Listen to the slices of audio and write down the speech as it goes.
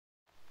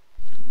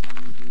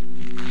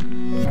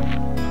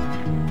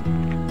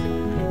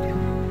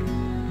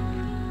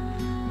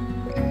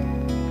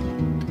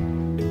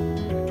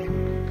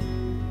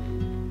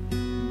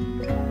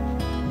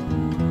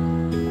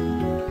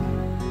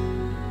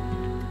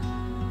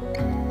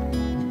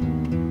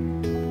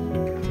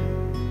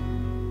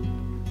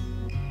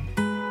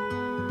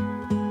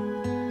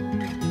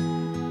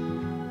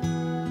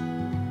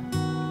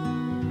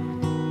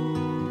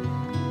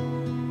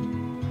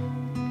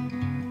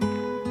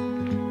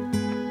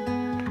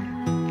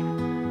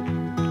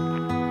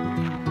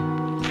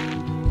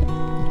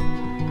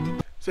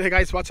So hey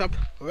guys, what's up?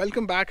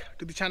 Welcome back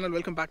to the channel.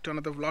 Welcome back to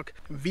another vlog.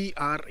 We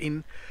are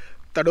in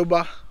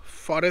Tadoba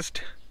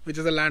forest, which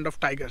is the land of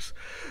tigers.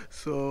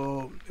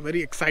 So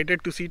very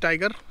excited to see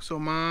tiger. So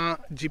ma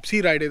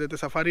gypsy ride, the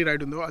safari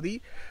ride undo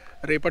adi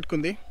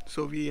repatkundi.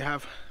 So we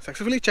have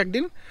successfully checked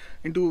in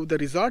into the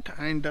resort,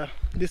 and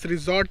this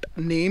resort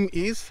name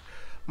is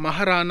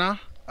Maharana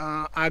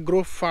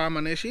Agro Farm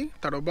అనేసి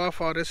Tadoba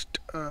forest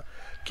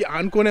ki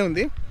aankone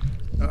undi.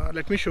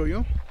 Let me show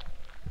you.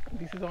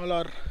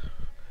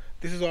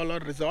 This is all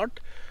our resort,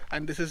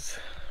 and this is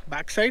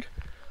backside,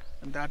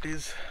 and that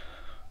is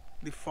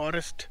the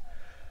forest.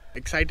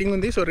 Exciting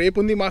undi. So repu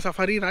undi ma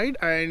safari ride,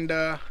 and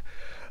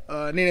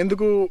నేను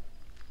ఎందుకు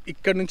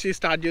ఇక్కడ నుంచి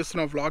start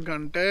చేస్తున్న vlog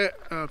అంటే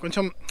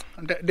కొంచెం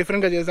అంటే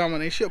డిఫరెంట్గా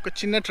చేద్దామనేసి ఒక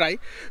చిన్న ట్రై.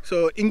 సో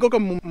ఇంకొక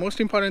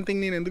మోస్ట్ ఇంపార్టెంట్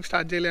థింగ్ నేను ఎందుకు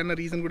స్టార్ట్ చేయాలి అన్న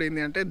రీజన్ కూడా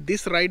ఏంటి అంటే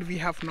this ride we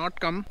have not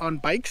come on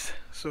bikes,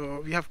 so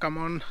we have come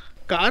on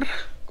car.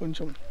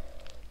 కొంచెం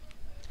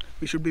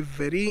we should be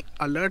very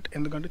alert,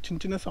 ఎందుకంటే చిన్న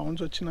చిన్న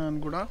సౌండ్స్ వచ్చినా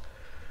అని కూడా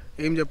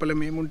ఏం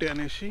చెప్పలేము ఏముంటాయి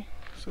అనేసి.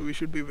 So we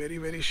should be very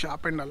very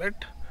sharp and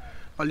alert.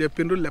 వాళ్ళు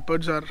చెప్పిండ్రు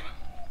leopards are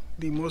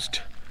the most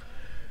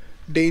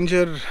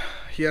danger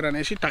here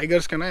అనేసి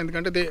టైగర్స్ కన్నా,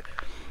 ఎందుకంటే దే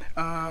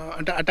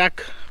అంటే attack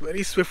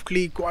very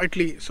swiftly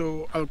quietly. So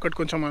ఒకటి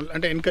కొంచెం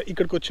అంటే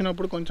ఇక్కడికి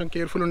వచ్చినప్పుడు కొంచెం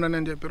కేర్ఫుల్ ఉండండి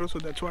అని చెప్పారు. సో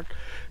దట్స్ వాట్,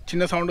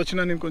 చిన్న సౌండ్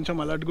వచ్చినా నేను కొంచెం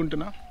అలర్ట్గా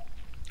ఉంటున్నా.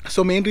 సో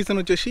మెయిన్ రీజన్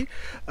వచ్చేసి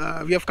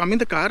we have come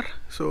in the car.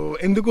 So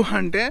ఎందుకు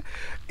అంటే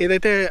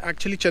ఏదైతే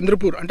యాక్చువల్లీ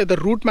చంద్రపూర్ అంటే ద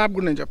రూట్ మ్యాప్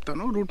కూడా నేను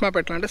చెప్తాను. రూట్ మ్యాప్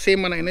ఎట్లా అంటే సేమ్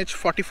మన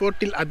NH44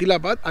 టిల్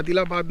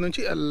ఆదిలాబాద్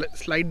నుంచి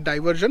స్లైట్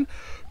డైవర్జన్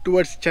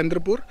టువర్డ్స్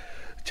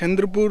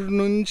చంద్రపూర్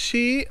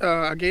నుంచి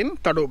అగైన్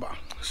తడోబా.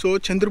 సో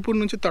చంద్రపూర్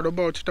నుంచి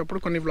తడోబా వచ్చేటప్పుడు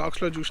కొన్ని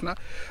వ్లాగ్స్లో చూసిన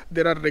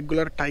there are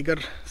regular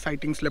tiger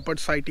sightings,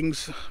 leopard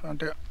sightings,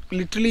 అంటే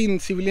literally in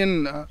civilian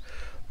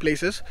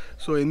places.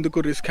 So ఎందుకు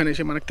రిస్క్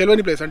అనేసి మనకు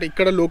తెలియని ప్లేస్, అంటే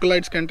ఇక్కడ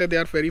లోకలైట్స్ కంటే they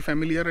are very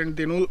familiar and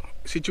they know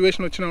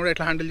situation వచ్చినా కూడా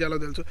ఎట్లా హ్యాండిల్ చేయాలో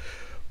తెలుసు.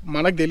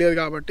 మనకు తెలియదు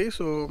కాబట్టి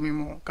సో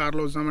మేము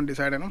కార్లో వద్దామని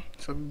డిసైడ్ అయినాం.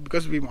 So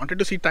because we wanted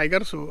to see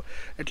tiger, so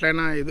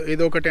ఎట్లయినా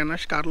ఏదో ఒకటి అన్న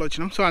కార్లో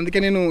వచ్చినాం. సో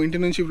అందుకే నేను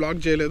ఇంటి నుంచి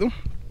వ్లాగ్ చేయలేదు.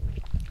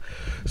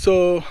 So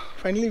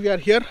finally we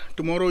are here.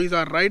 Tomorrow is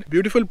our ride.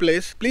 Beautiful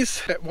place. Please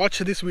watch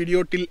this video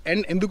till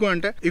end. Enduku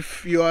ante if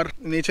you are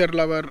nature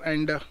lover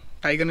and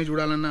tiger ni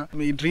చూడాలన్న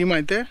మీ డ్రీమ్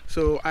అయితే,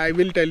 so I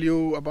will tell you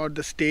about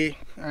the stay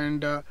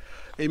and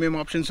ఏమేమి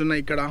options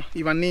ఉన్నాయి ఇక్కడ,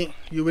 ఇవన్నీ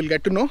you will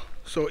get to know.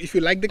 So if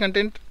you like the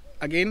content,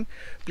 again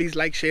please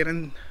like, share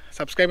and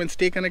subscribe and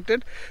stay connected.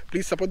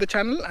 Please support the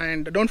channel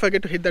and don't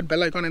forget to hit that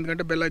bell icon,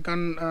 ఎందుకంటే bell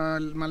icon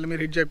మళ్ళీ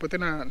మీరు hit చేయకపోతే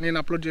నేను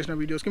upload చేసిన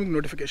వీడియోస్కి మీకు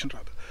notification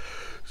రాదు.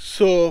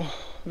 So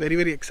very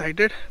very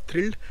excited,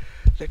 thrilled.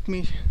 Let me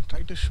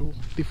try to show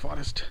the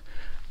forest.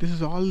 This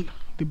is all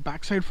the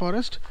backside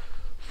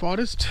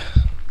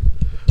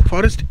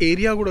forest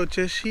area కూడా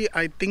వచ్చేసి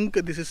I think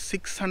this is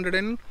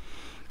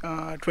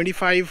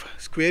 625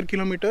 square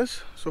kilometers,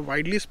 so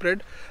widely spread.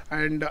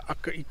 And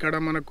ఇక్కడ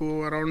మనకు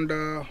around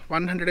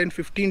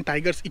 115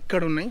 tigers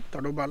ఇక్కడ ఉన్నాయి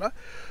తడోబాల,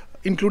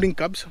 including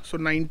cubs. So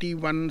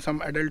 91 some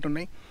adult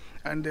ఉన్నాయి,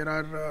 and there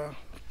are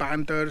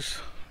Panthers,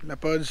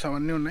 leopards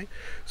అవన్నీ ఉన్నాయి.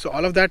 So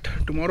all of that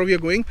tomorrow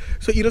we are going.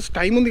 So ఈరోజు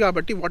టైం ఉంది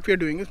కాబట్టి వాట్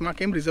వీఆర్ డూయింగ్ ఇస్,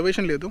 మాకేం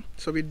రిజర్వేషన్ లేదు.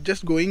 సో వీ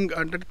జస్ట్ గోయింగ్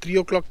అంటే 3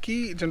 o'clockకి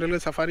జనరల్గా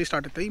సఫారీ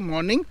స్టార్ట్ అవుతాయి.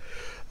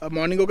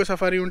 మార్నింగ్ ఒక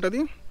సఫారీ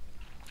ఉంటుంది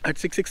at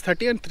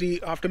 6:30 and 3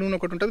 afternoon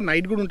ఒకటి ఉంటుంది,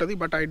 నైట్ కూడా ఉంటుంది.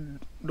 But I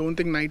don't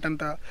think night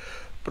అంత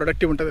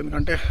ప్రొడక్టివ్ ఉంటుంది,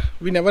 ఎందుకంటే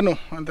వీ నెవర్ నో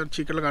అంత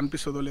చీకట్లో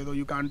కనిపిస్తుందో లేదో.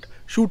 You can't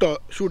shoot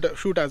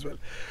as well.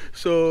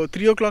 So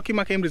 3 o'clockకి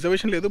మాకేం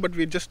రిజర్వేషన్ లేదు, but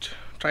we just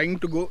trying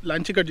to go.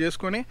 Lunch ఇక్కడ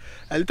చేసుకొని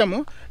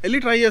వెళ్ళి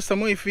ట్రై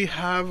చేస్తాము. ఇఫ్ వీ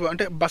హ్యావ్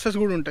అంటే బస్సెస్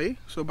కూడా ఉంటాయి,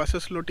 సో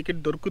బస్సెస్లో టికెట్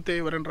దొరికితే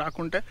ఎవరైనా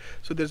రాకుంటే,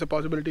 so there is a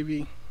possibility we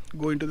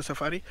go in to the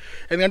safari.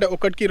 ఎందుకంటే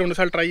ఒకటికి 2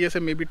 సార్లు ట్రై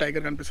చేస్తే మేబీ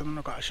టైగర్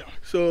కనిపిస్తుంది ఒక ఆశ.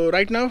 So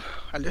right now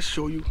I'll just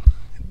show you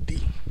the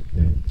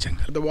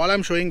jungle. The wall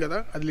I'm showing kada,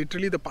 అది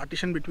literally the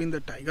partition between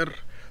the tiger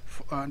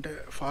అంటే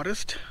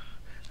forest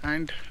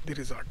and the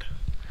resort.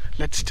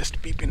 Let's just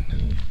peep in.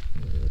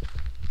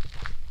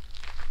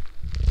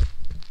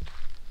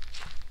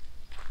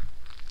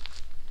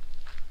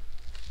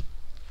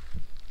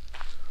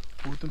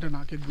 పోతుంటే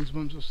నాకే goose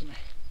bumps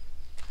వస్తున్నాయి.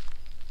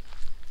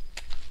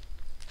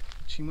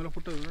 చీమల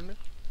పుట్ట చూడండి.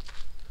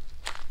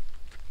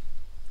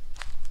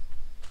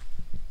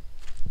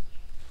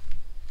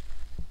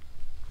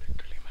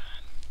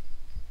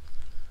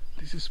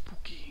 This is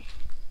spooky.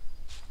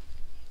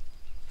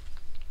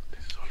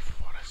 This is all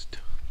forest.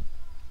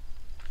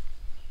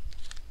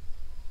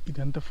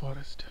 Idantha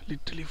forest,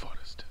 literally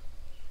forest.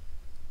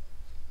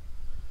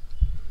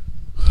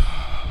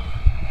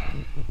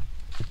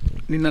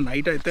 నిన్న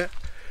night అయితే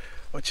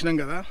వచ్చినాం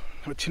కదా,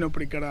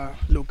 వచ్చినప్పుడు ఇక్కడ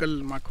లోకల్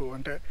మాకు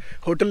అంటే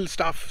హోటల్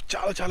స్టాఫ్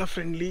చాలా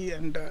ఫ్రెండ్లీ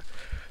అండ్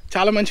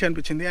చాలా మంచిగా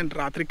అనిపించింది. అండ్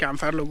రాత్రి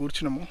క్యాంప్ ఫైర్లో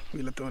కూర్చున్నాము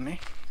వీళ్ళతోని.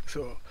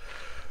 సో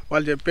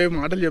వాళ్ళు చెప్పే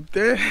మాటలు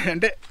చెప్తే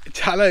అంటే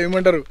చాలా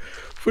ఏమంటారు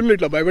ఫుల్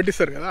ఇట్లా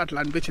భయపెట్టిస్తారు కదా, అట్లా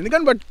అనిపించింది.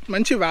 కానీ బట్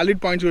మంచి వ్యాలిడ్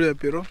పాయింట్స్ కూడా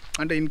చెప్పారు.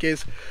 అంటే ఇన్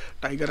కేస్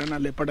టైగర్ అయినా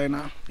లెపర్డ్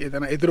అయినా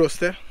ఏదైనా ఎదురు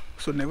వస్తే,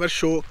 so never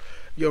show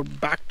your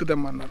back to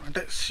them అన్నారు.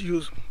 అంటే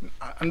యూజ్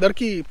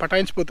అందరికీ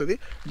పటాయించిపోతుంది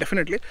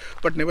definitely,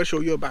 but never show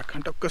your back.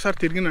 అంటే ఒక్కసారి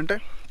తిరిగినంటే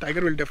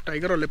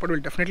tiger or leopard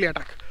will definitely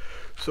attack.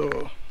 So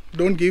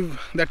don't give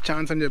that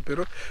chance అని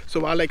చెప్పారు. సో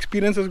వాళ్ళ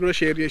ఎక్స్పీరియన్సెస్ కూడా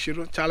షేర్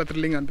చేసారు, చాలా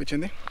థ్రిల్లింగ్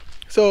అనిపించింది.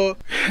 సో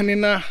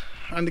నిన్న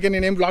అందుకే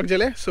నేనేం బ్లాగ్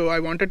చేయలే. So I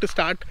wanted to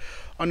start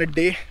on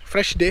a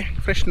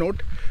fresh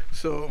note.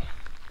 So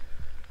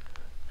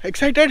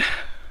excited,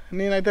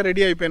 నేనైతే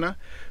రెడీ అయిపోయినా.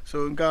 సో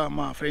ఇంకా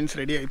మా ఫ్రెండ్స్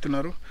రెడీ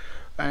అవుతున్నారు.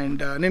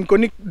 అండ్ నేను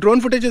కొన్ని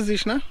డ్రోన్ ఫుటేజెస్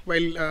తీసిన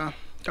while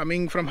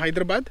coming from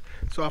Hyderabad.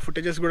 So ఆ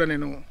ఫుటేజెస్ కూడా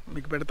నేను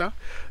మీకు పెడతా.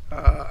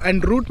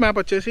 అండ్ రూట్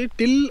మ్యాప్ వచ్చేసి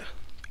till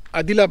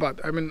Adilabad.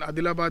 I mean,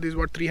 Adilabad is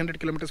what 300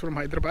 kilometers from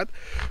Hyderabad.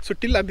 So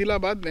till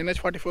Adilabad,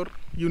 NH44,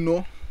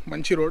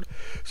 మంచి రోడ్.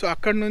 సో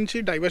అక్కడ నుంచి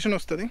డైవర్షన్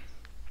వస్తుంది.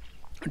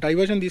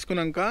 డైవర్షన్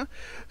తీసుకున్నాక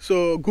సో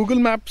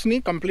గూగుల్ మ్యాప్స్ని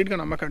కంప్లీట్గా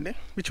నమ్మకండి,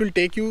 which will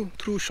take you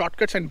through short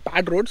cuts and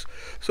bad roads.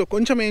 So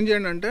కొంచెం ఏం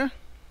చేయండి అంటే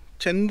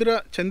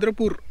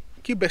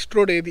చంద్రపూర్కి బెస్ట్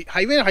రోడ్ ఏది,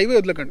 హైవే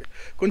వదలకండి,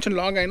 కొంచెం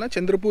లాంగ్ అయినా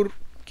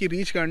చంద్రపూర్కి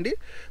రీచ్ కాండి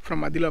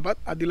ఫ్రమ్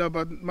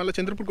ఆదిలాబాద్ మళ్ళీ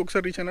చంద్రపూర్కి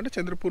ఒకసారి రీచ్ అయినట్టే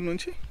చంద్రపూర్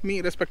నుంచి మీ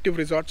respective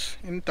resorts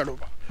in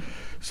Tadoba.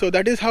 So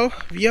that is how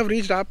we have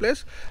reached ఆ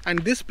place. And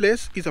this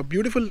place is a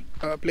beautiful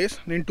place.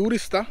 నేను టూర్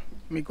ఇస్తా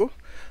మీకు,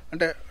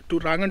 అంటే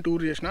రాగానే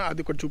టూర్ చేసిన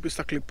అది ఒకటి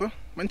చూపిస్తా క్లిప్.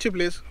 మంచి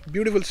ప్లేస్,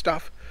 బ్యూటిఫుల్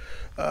స్టాఫ్,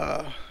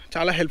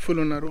 చాలా హెల్ప్ఫుల్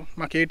ఉన్నారు.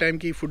 మాకు ఏ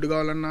టైంకి ఫుడ్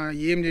కావాలన్నా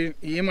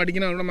ఏం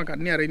అడిగినా కూడా మాకు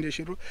అన్నీ అరేంజ్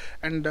చేసారు.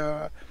 అండ్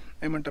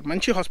ఏమంటారు,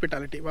 మంచి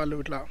హాస్పిటాలిటీ. వాళ్ళు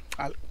ఇట్లా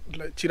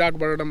చిరాకు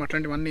పడడం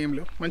అట్లాంటివన్నీ ఏం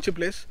లేవు, మంచి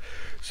ప్లేస్.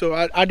 సో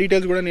ఆ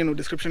డీటెయిల్స్ కూడా నేను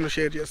డిస్క్రిప్షన్లో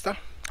షేర్ చేస్తా.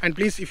 And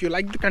please if you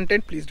like the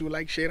content please do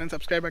like, share and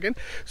subscribe again.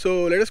 So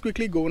let us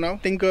quickly go now.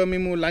 Think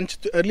మేము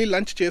ఎర్లీ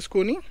లంచ్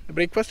చేసుకొని,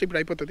 బ్రేక్ఫాస్ట్ ఇప్పుడు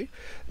అయిపోతుంది,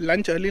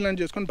 ఎర్లీ లంచ్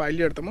చేసుకొని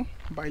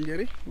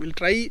బయలుదేరి will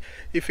try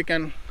if you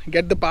can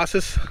get the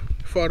passes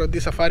for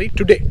the safari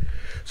today.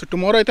 So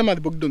tomorrow అయితే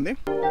మాది booked ఉంది.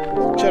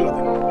 చలో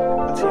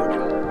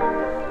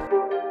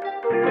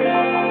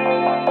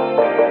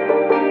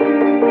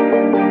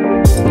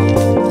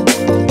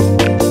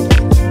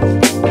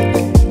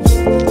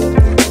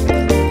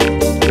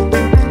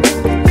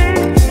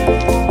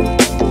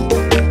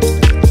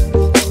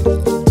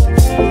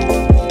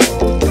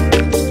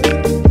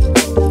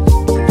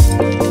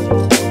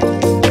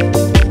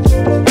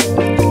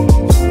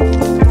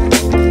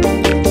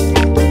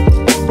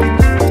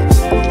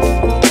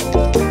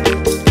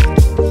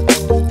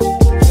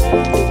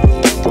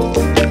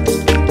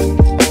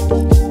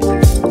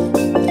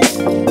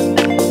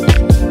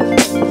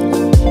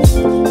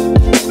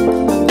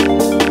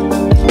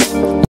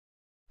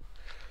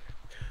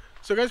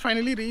So guys,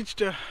 finally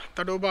reached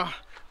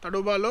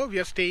Tadoba-lo. We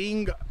are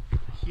staying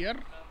here,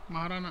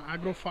 Maharana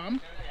Agro Farm.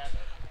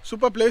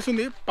 Super place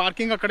undi,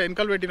 parking akkada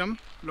enkal pettinam.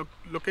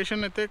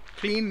 Location aithe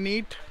clean,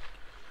 neat,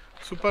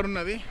 super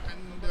unnadi.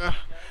 And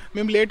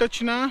mem late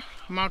ochina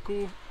maaku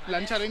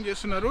lunch arrange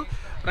chestunnaru.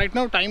 Right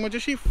now time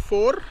vachesi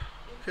 4,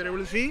 if you are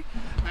able to see,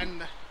 and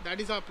that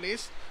is our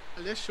place.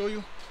 I'll just show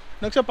you.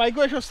 Next paiki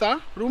veshi osta,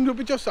 room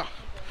chupichosta.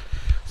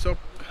 So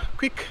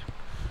quick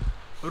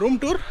room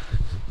tour.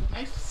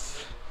 Nice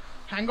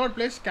hangout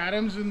place,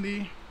 caroms undi,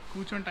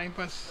 కూర్చొని time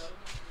pass.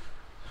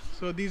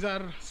 So these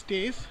are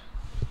stays.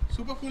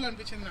 Super cool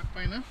అనిపించింది నాకు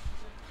పైన.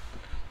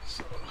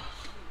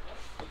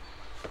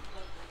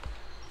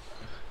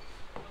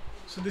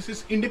 So this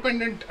is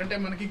independent, అంటే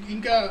మనకి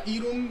ఇంకా ఈ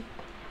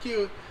రూమ్కి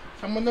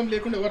సంబంధం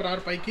లేకుండా ఎవరు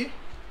రారు పైకి.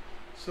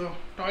 So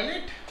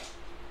toilet,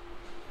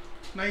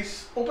 nice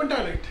open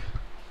toilet,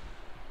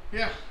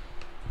 yeah,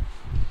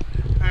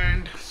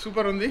 and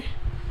super ఉంది.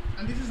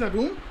 And this is the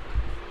room,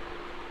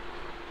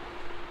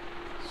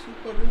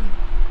 super room.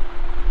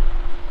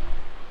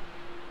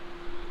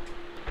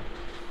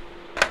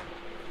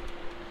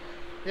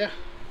 Yeah,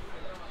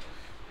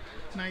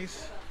 nice.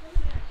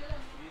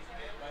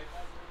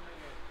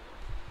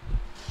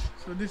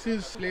 So this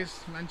is place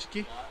lunch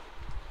ki.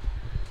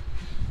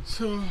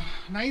 So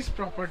nice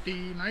property,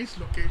 nice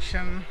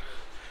location.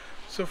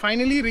 So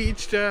finally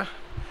reached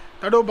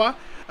Tadoba.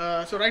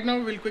 So right now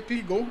we'll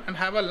quickly go and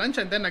have a lunch,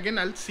 and then again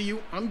I'll see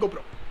you on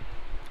GoPro.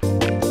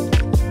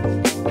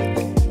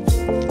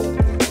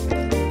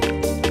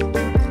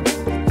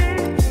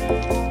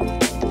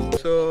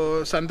 So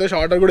Santosh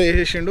order కూడా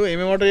వేసేసిండు.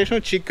 ఏమేమి order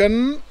చేసినావు? Chicken,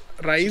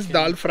 rice,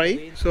 dal fry.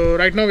 So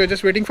right now we are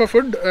just waiting for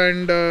food.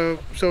 And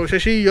so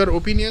Shashi, your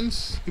opinions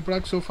ఇప్పుడు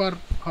so far,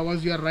 how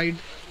was your ride?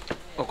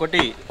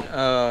 ఒకటి,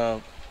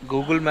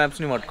 Google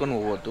మ్యాప్స్ని పట్టుకొని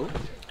పోవద్దు.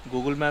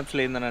 Google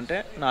మ్యాప్స్లో ఏంటంటే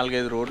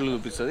 4-5 రోడ్లు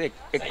చూపిస్తుంది,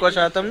 ఎక్కువ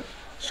శాతం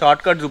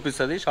షార్ట్ కట్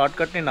చూపిస్తుంది. షార్ట్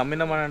కట్ని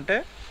నమ్మినామనంటే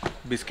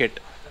బిస్కెట్.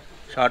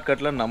 షార్ట్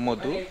కట్లో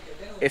నమ్మొద్దు.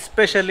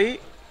 ఎస్పెషలీ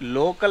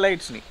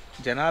లోకలైట్స్ని,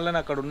 జనాలను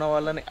అక్కడ ఉన్న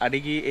వాళ్ళని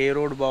అడిగి ఏ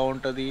రోడ్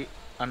బాగుంటుంది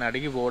అని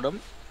అడిగి పోవడం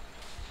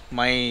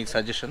my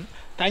suggestion.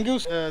 Thank you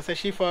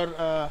Shashi for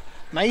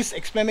nice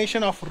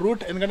explanation of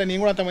root. ఎందుకంటే నేను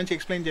కూడా అంత మంచి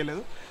ఎక్స్ప్లెయిన్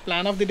చేయలేదు.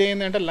 ప్లాన్ ఆఫ్ ది డే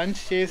ఏంటంటే లంచ్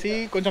చేసి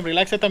కొంచెం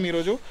రిలాక్స్ అవుతాం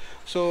ఈరోజు.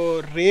 సో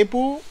రేపు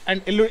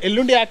అండ్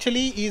ఎల్లుండి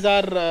యాక్చువల్లీ ఈజ్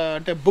ఆర్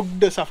అంటే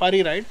బుక్డ్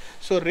సఫారీ రైడ్.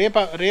 సో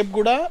రేపు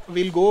కూడా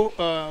will go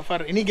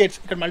for any gates.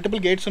 ఇక్కడ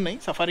మల్టిపుల్ గేట్స్ ఉన్నాయి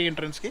సఫారీ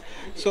ఎంట్రన్స్కి.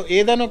 సో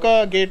ఏదైనా ఒక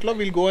గేట్లో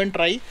విల్ గో అండ్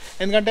ట్రై.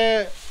 ఎందుకంటే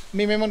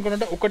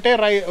మేమేమనుకున్నట్టే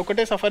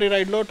ఒకటే సఫారీ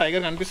రైడ్లో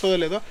టైగర్ కనిపిస్తుందో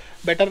లేదో,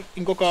 బెటర్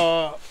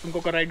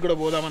ఇంకొక రైడ్ కూడా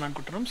పోదామని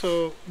అనుకుంటున్నాం. So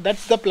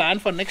that's the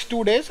plan for next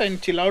 2 days and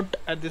chill out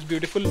at this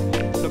beautiful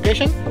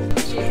location.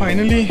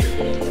 Finally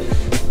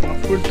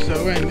food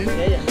serve అయింది.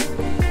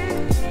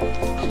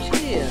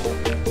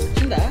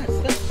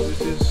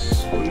 This is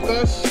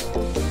phulkas,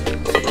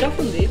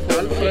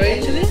 dal fry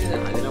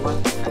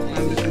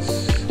and this is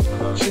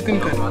chicken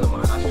curry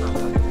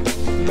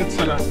with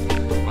salad.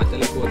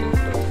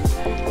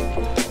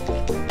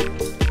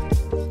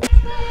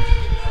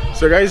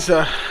 So guys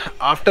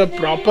after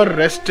proper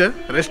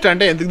rest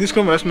అంటే ఎందుకు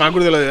తీసుకున్నాం rest మాకు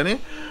కూడా తెలియదు, కానీ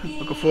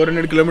ఒక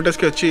 400 kilometers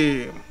వచ్చి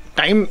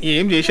టైం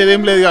ఏం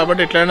చేసేదేం లేదు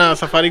కాబట్టి, ఎట్లయినా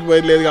సఫారీకి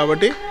పోయేది లేదు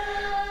కాబట్టి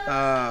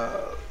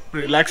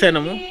రిలాక్స్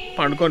అయినాము,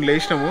 పండుకొని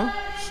లేచినాము.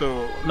 సో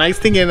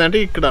నైస్ థింగ్ ఏంటంటే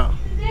ఇక్కడ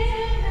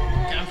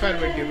క్యాంప్ ఫైర్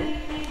పెట్టిరు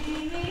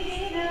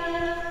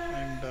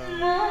అండ్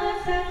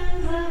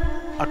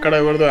అక్కడ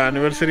ఎవరిదో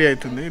యానివర్సరీ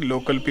అవుతుంది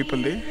local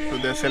పీపుల్ది. So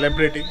they are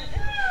celebrating.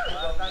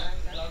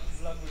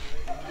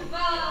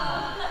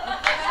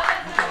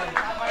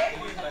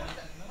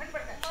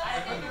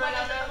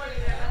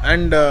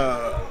 And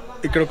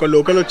ఇక్కడ ఒక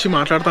లోకల్ వచ్చి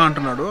మాట్లాడుతూ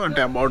అంటున్నాడు, అంటే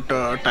అబౌట్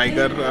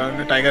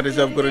టైగర్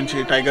రిజర్వ్ గురించి,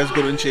 టైగర్స్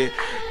గురించి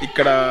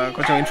ఇక్కడ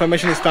కొంచెం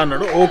ఇన్ఫర్మేషన్ ఇస్తా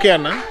అన్నాడు. ఓకే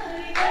అన్న,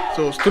 సో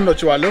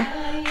వస్తుండొచ్చు వాళ్ళు.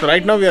 So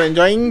right now we are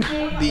enjoying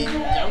the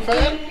camp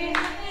fire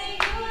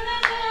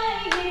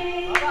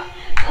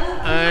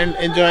and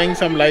enjoying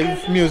some live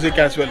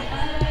music as well.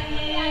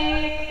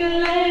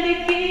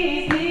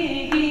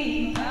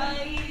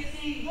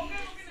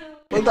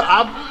 तो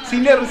आप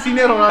सीनियर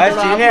हो ना?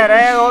 सीनियर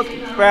है वो,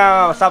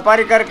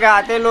 सफारी करके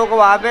आते लोग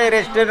वहाँ पे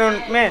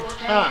रेस्टोरेंट में।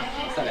 हाँ,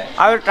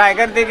 और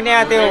टाइगर देखने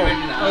आते हो।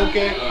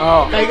 ओके,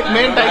 हाँ,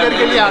 मेन टाइगर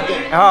के लिए आते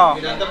हैं। हाँ,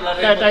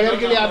 टाइगर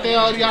के लिए आते हैं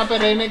और यहाँ पे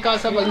रहने का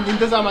सब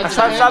इंतजाम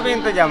अच्छा है? सब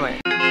इंतजाम है।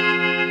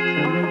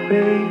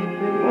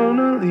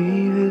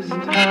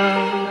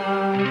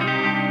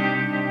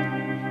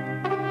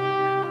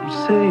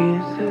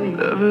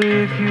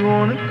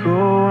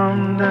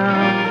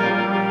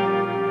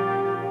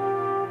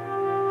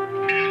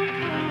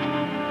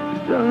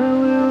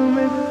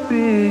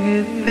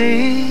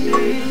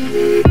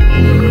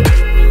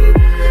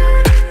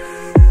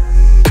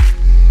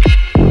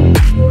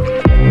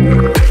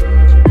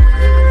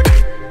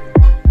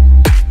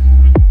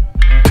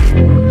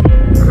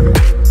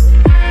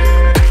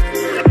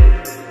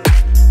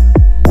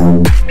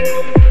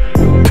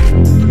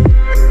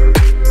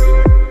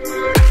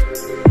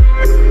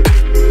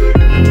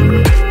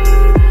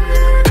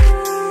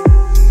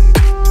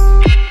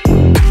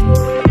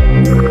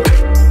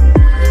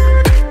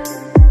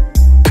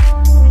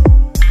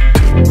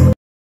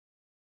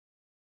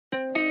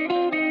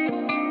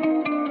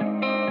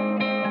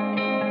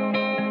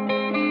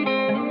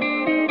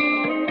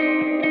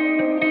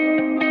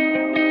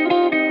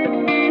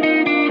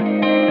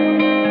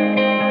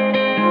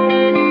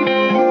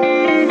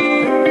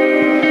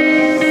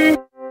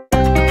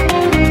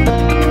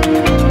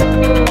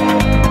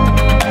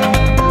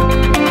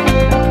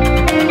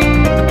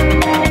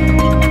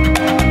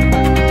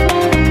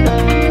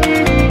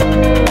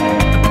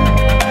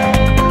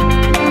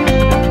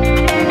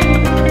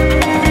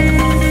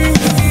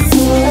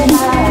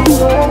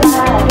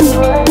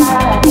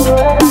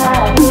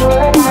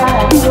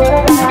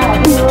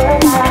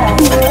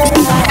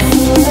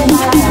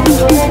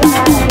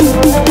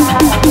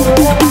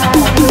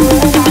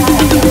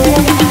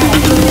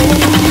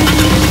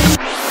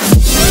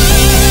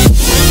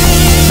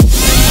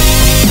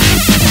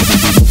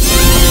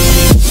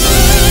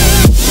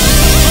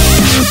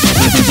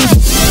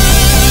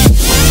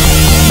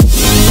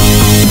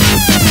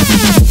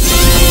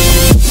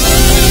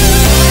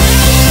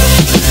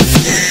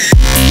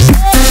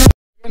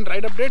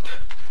 రైడ్ అప్డేట్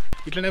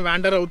ఇట్లనే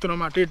వ్యాండర్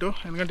అవుతున్నాం అటు ఇటు,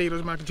 ఎందుకంటే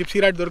ఈరోజు మాకు జిప్సీ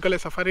రైడ్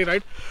దొరకలేదు, సఫారీ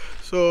రైడ్.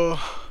 సో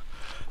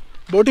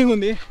బోటింగ్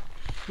ఉంది,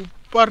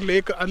 సూపర్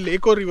లేక్, అది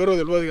లేకో రివరో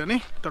తెలియదు కానీ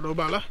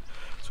తడోబాల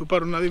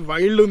సూపర్ ఉన్నది,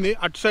 వైల్డ్ ఉంది.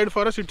 అటు సైడ్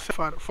ఫారెస్ట్, ఇటు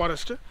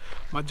ఫారెస్ట్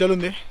మధ్యలో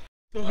ఉంది.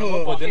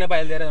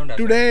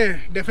 Today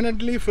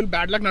definitely full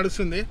bad luck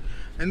నడుస్తుంది,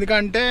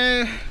 ఎందుకంటే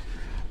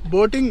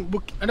బోటింగ్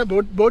అంటే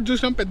బోట్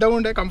చూసినాం, పెద్దగా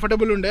ఉండే,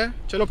 కంఫర్టబుల్ ఉండే.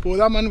 చలో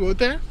పోదామని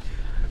పోతే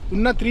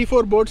ఉన్న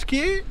 3-4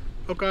 బోట్స్కి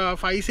ఒక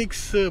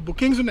 5-6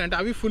 బుకింగ్స్ ఉన్నాయంట.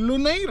 అవి ఫుల్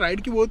ఉన్నాయి,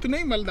 రైడ్కి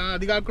పోతున్నాయి. మళ్ళీ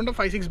అది కాకుండా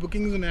 5-6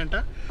 బుకింగ్స్ ఉన్నాయంట.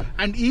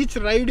 And each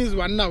ride is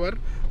 1 hour.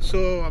 So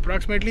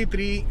approximately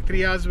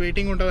 3 hours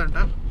waiting ఉంటుందంట.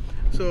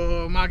 సో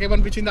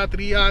మాకేమనిపించింది, ఆ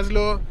 3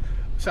 hoursలో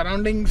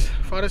surroundings,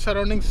 forest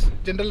surroundings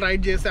general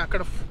ride చేస్తే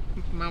అక్కడ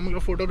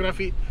మామూలుగా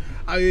ఫోటోగ్రఫీ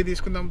అవి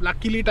తీసుకుందాం.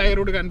 లక్కీలీ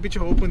టైగర్ కూడా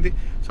కనిపించే హోప్ ఉంది.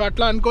 సో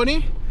అట్లా అనుకొని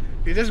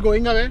just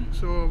going away.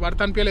 So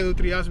worth అనిపించలేదు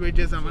 3 hours వెయిట్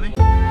చేద్దామని.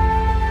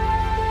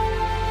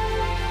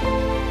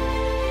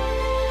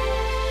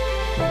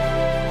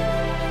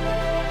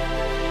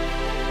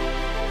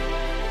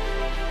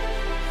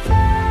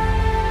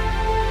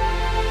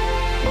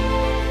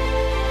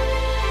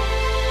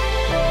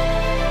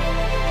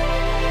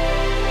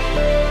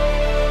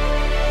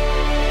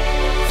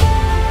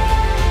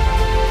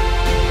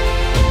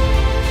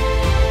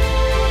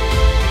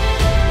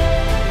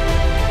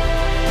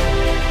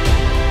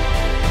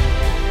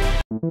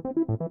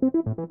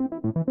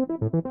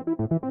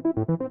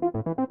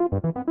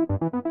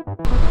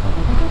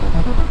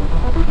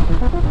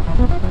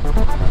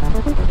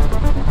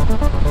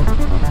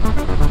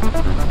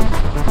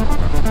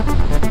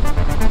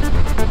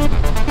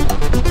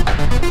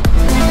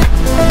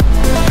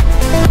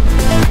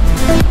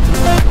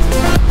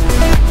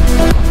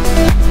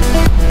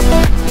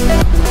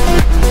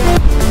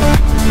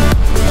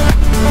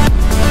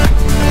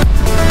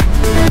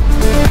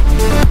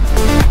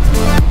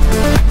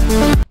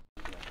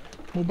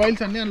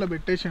 मोबाइल्स अन्य अंदर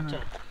పెట్టేశాను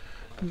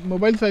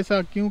मोबाइल्स ऐसा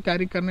क्यों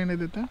कैरी करने नहीं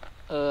देता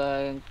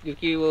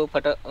क्योंकि वो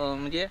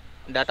मुझे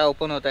डाटा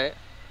ओपन होता है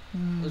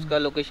उसका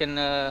लोकेशन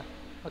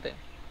होता है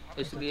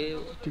इसलिए।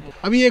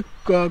 अभी ये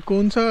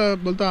कौन सा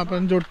बोलता अपन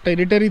जो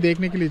टेरिटरी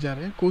देखने के लिए जा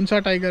रहे हैं कौन सा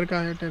टाइगर का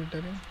है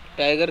टेरिटरी?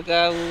 टाइगर का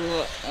वो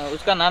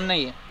उसका नाम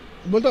नहीं है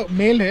बोलता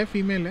मेल है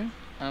फीमेल है?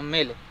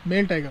 मेल है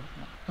मेल टाइगर।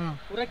 हाँ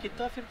पूरा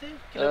कितना फिरते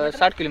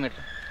 60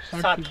 किलोमीटर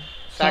 60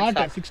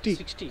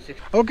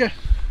 ओके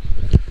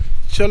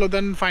चलो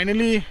then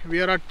finally we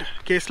are eight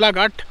Kesla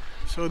Ghat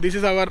so this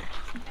is our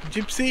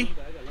Gypsy and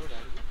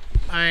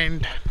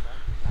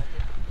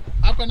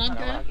आपका नाम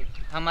क्या है?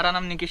 हमारा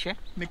नाम निकिश है।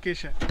 निकिश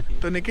है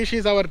तो निकिश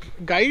इज आवर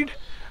गाइड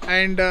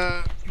एंड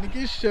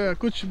निकिश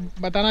कुछ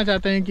बताना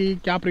चाहते हैं कि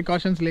क्या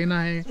प्रिकॉशंस लेना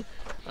है?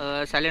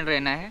 साइलेंट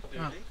रहना है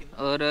हाँ।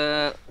 और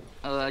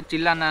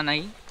चिल्लाना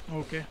नहीं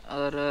ओके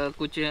और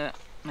कुछ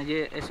मुझे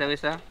ऐसा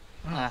वैसा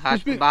हाँ, हाथ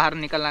कुछ भी- बाहर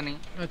निकलना नहीं,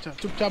 अच्छा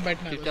चुपचाप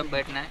बैठना है चुपचाप बस।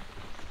 बैठना है,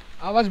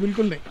 आवाज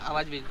बिल्कुल नहीं।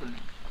 आवाज़ बिल्कुल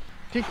नहीं।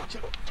 ठीक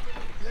चलो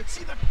లెట్స్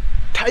సీ ద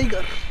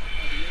టైగర్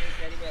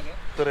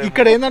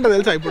ఇక్కడ ఏంటంటే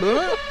తెలుసా ఇప్పుడు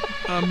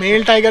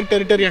మేల్ టైగర్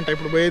టెరిటరీ అంట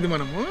ఇప్పుడు పోయేది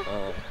మనము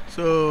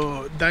సో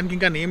దానికి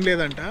ఇంకా నేమ్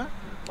లేదంట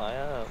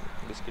माया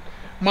बिस्किट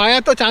माया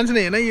तो चांस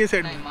नहीं है ना ये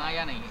साइड नहीं, में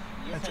माया नहीं है।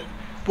 अच्छा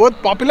बहुत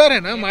पॉपुलर है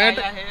ना माया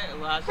माया है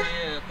वहाँ से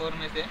 4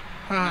 में से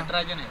हाँ।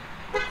 नटराजन है।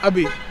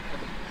 अभी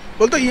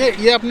बोल तो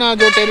ये अपना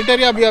जो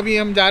टेरिटरी अभी अभी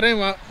हम जा रहे हैं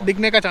वहाँ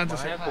दिखने का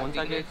चांसेस है। कौन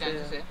सा गेट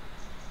चांसेस है।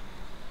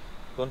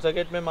 कौन सा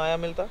गेट में माया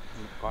मिलता?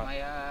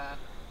 माया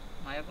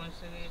माया कौन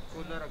से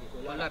कोलारा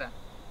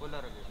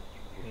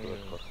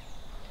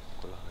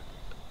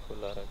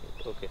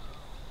गेट ओके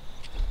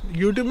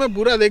यूट्यूब में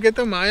पूरा देखे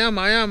तो माया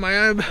माया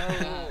माया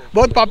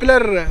बहुत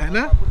पॉपुलर है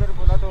ना। उधर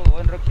बोला तो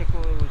वन रक्षक को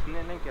उसने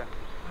नहीं क्या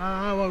हाँ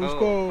हाँ वो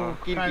उसको हाँ,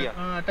 kill किया।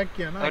 अटैक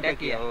किया ना। अटैक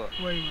किया।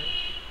 वही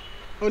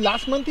वो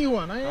लास्ट मंथ ही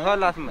हुआ ना ये? हाँ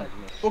लास्ट मंथ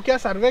में वो क्या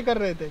सर्वे कर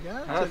रहे थे क्या?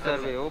 हाँ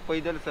सर्वे वो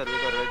पैदल सर्वे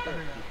कर रहे थे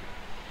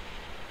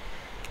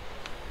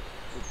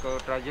उसका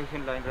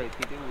ट्रांजैक्शन लाइन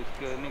रहती थी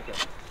उसके नहीं क्या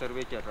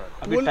सर्वे चल रहा था।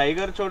 अभी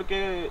टाइगर छोड़ के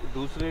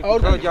दूसरे और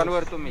हाँ,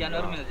 जानवर तो मिल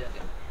जानवर जाते मिल जाते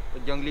हैं। हैं।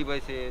 जंगली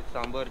भैंसे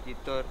सांबर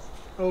चित्तर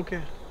ओके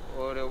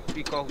और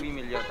पीकॉक भी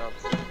मिल जाता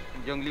आपको,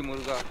 जंगली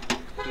मुर्गा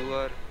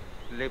सुअर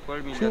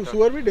लेपर्ड मिल जाता।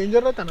 सुअर भी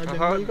डेंजर रहता ना हाँ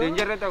जंगल का?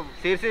 डेंजर रहता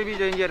शेर से भी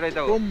डेंजर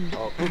रहता वो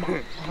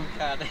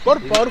और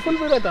पावरफुल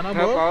भी रहता ना हाँ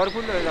बहुत।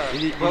 पावरफुल रहता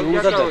भाग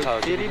जाता वो,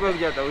 शेर ही भाग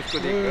जाता उसको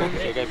देख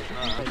कर।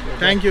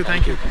 Thank you so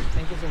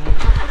much.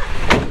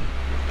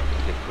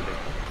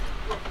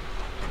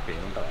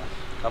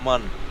 Come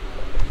on.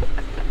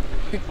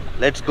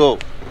 Let's go.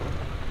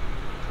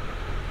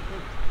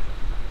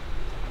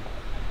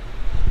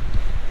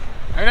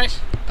 Alright,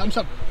 thumbs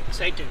up.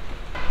 Excited.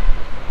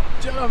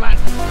 Chalo man.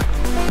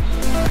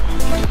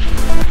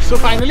 So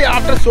finally,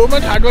 after so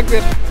much hard work,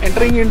 we're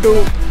entering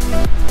into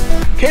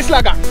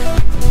Keslaga.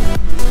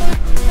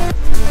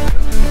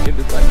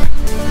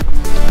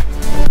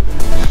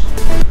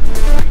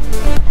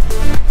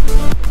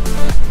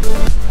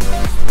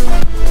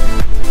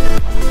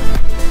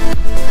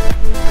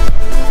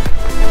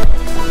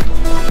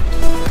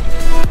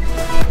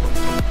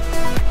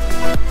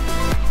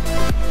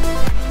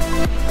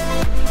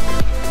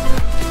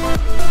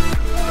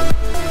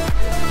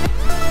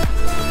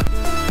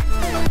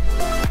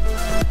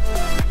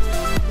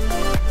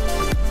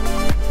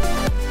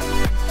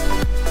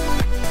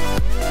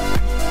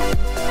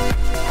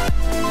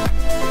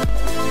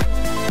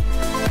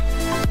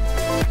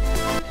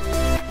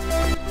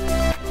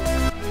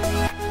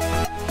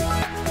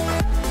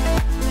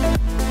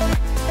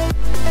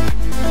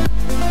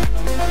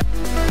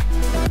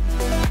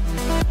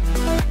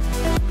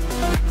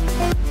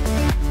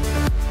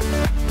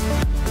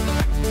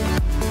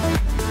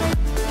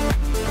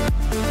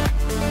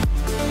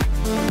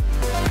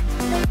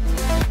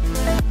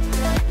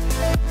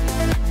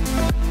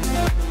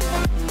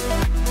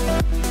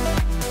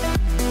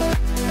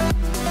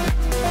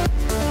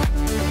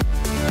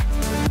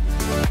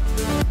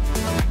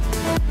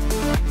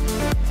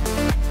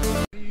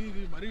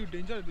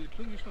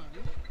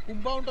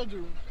 Kumbha ఉంటుంది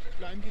చూడు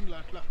ప్లాంకింగ్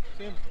అట్లా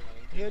సేమ్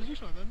హెయిర్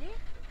చూసినా దాన్ని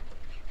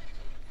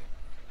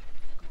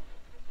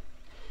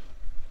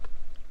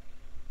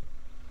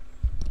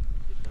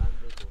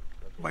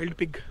wild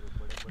Pig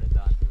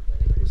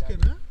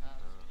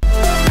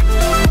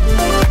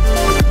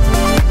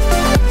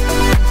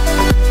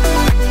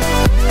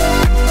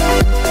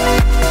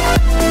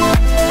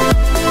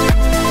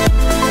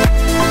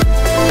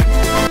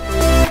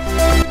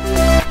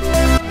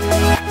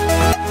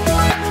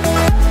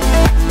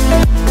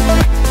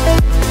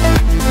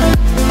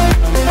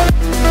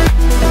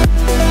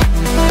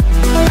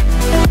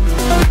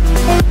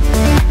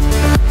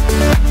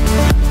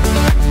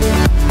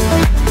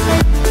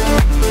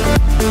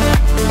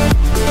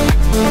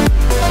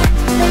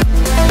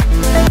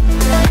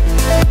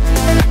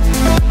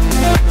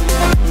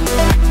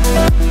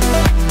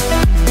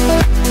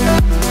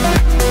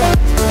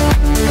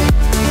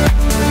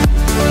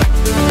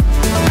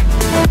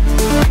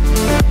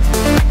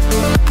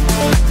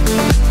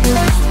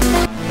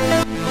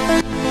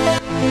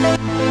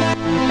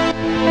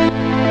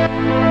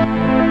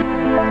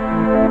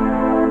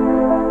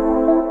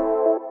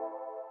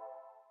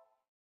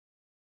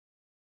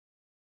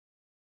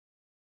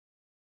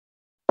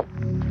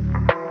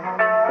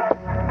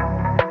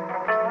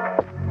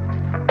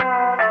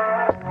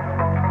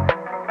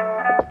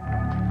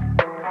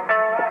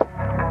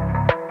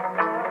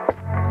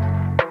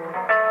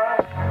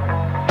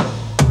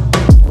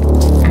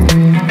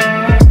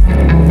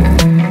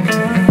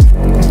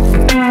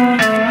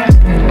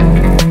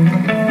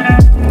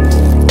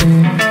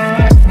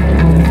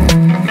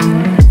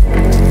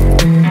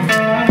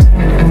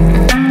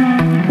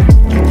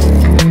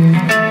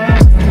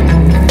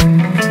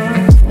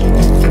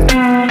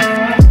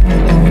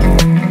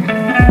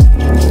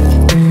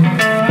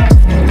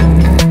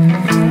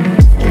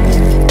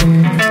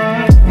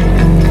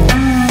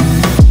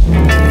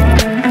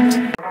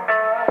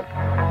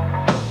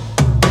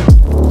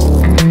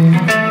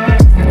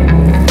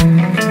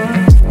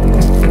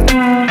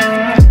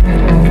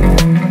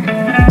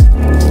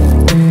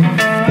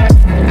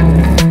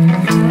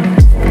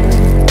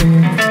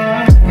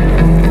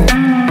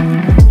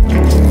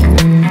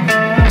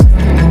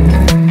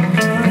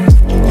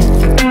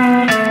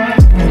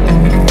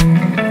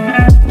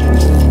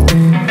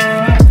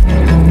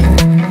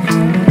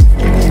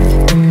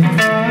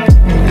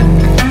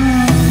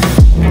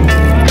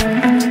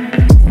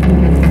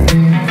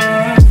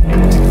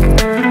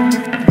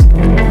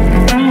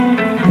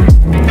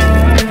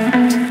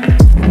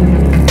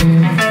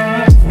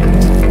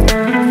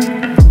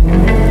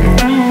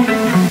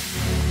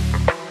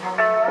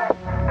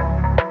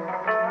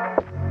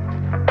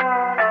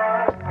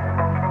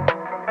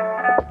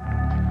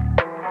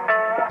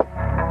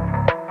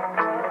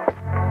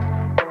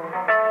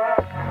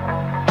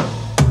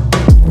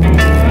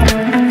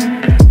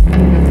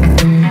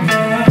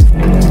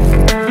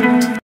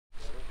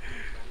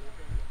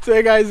So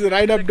hey guys,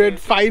 ride update.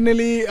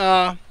 Finally,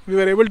 we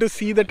were able to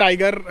see the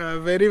tiger.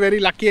 Very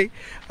lucky.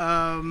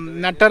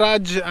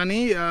 Nataraj ani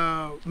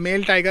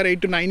male tiger,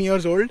 8 to 9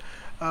 years old.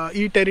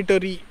 ఈ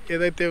territory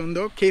ఏదైతే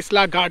ఉందో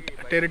కేస్లా ఘాట్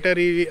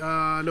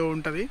టెరిటరీలో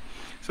ఉంటుంది.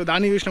 So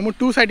దాన్ని చూసినాము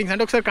 2 sightings.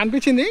 అంటే ఒకసారి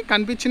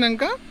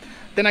కనిపించినాక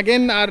then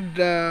again are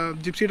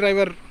gypsy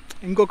driver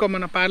ఇంకొక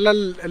మన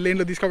ప్యారలల్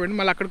లేన్లో తీసుకుపోయింది.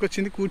 మళ్ళీ అక్కడికి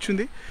వచ్చింది,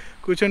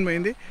 కూర్చొని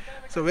పోయింది.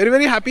 సో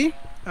వెరీ హ్యాపీ,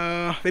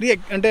 వెరీ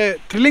అంటే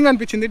థ్రిల్లింగ్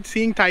అనిపించింది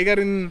seeing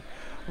tiger in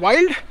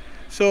wild.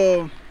 So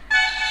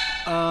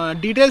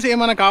details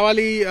ఏమైనా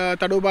కావాలి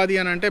తడోబాది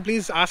అని అంటే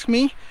please ask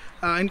me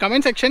in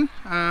comment section.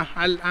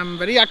 I'm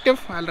very active,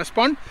 I'll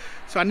respond.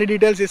 So అన్ని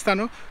డీటెయిల్స్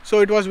ఇస్తాను. So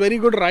it was very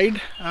good ride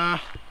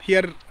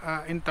here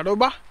in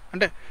Tadoba,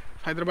 అంటే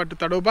Hyderabad to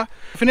Tadoba.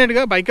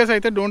 డెఫినెట్గా బైకర్స్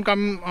అయితే don't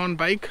come on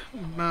bike,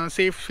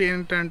 safe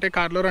ఏంటంటే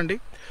కార్లో రండి.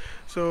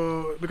 So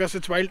because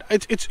it's wild,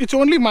 it's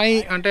only my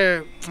అంటే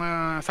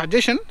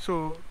suggestion. So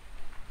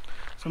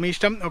మీ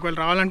ఇష్టం, ఒకవేళ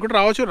రావాలనుకుంటే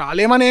రావచ్చు,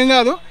 రాలేమని ఏం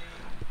కాదు,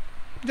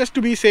 జస్ట్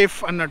టు బీ సేఫ్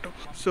అన్నట్టు.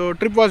 So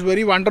trip was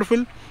very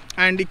wonderful.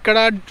 And ఇక్కడ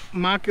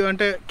మాకు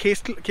అంటే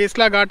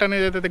కేస్లా ఘాట్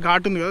అనేది ఏదైతే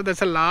ఘాట్ ఉంది కదా,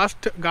 that's a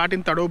last ghat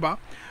in Tadoba.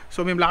 So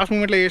మేము లాస్ట్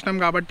మూమెంట్లో చేసినాం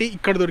కాబట్టి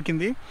ఇక్కడ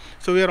దొరికింది.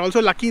 So we are also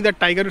lucky that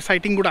tiger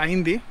citing కూడా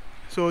అయింది.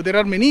 So there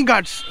are many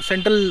Ghats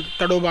central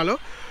తడోబాలో.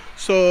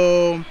 So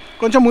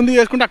కొంచెం ముందు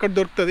చేసుకుంటే అక్కడ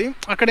దొరుకుతుంది.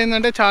 అక్కడ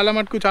ఏంటంటే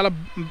చాలా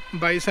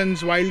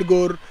బైసన్స్, వైల్డ్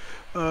గోర్,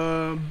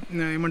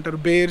 ఏమంటారు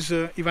బేర్స్,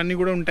 ఇవన్నీ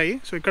కూడా ఉంటాయి.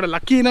 సో ఇక్కడ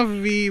lucky enough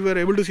we were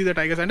able to see the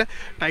tigers. అంటే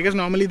tigers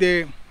normally they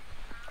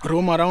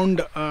roam around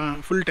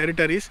full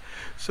territories.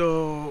 So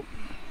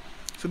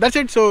that's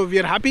it. So we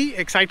are happy,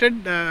 excited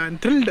and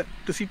thrilled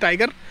to see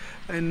tiger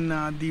in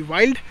the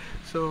wild.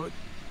 So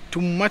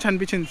too much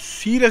అనిపించింది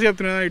సీరియస్గా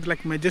చెప్తున్నా. It's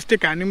like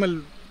Majestic animal,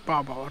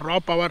 raw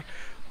power,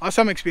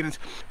 awesome experience.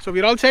 So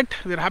we're all set,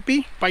 we're happy.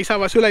 పైసా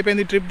వసూలు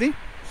అయిపోయింది ట్రిప్ది.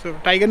 So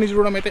టైగర్ని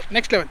చూడడం అయితే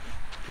next level.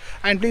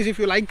 And please, if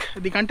you like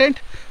the content,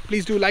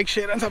 please do like,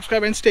 share and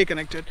subscribe and stay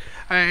connected.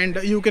 And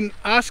you can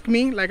ask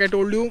me, like I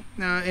told you,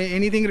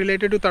 anything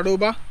related to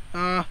Tadoba,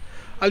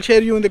 I'll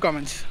share you in the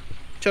comments.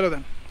 Chalo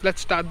then,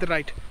 let's start the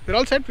ride. We're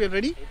all set, we're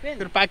ready,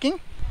 we're packing.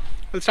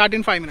 We'll start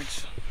in 5 minutes.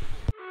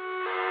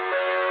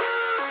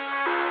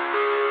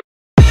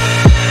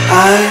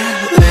 I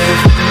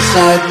live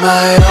inside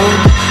my own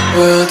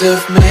world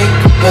of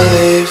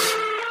make-believe.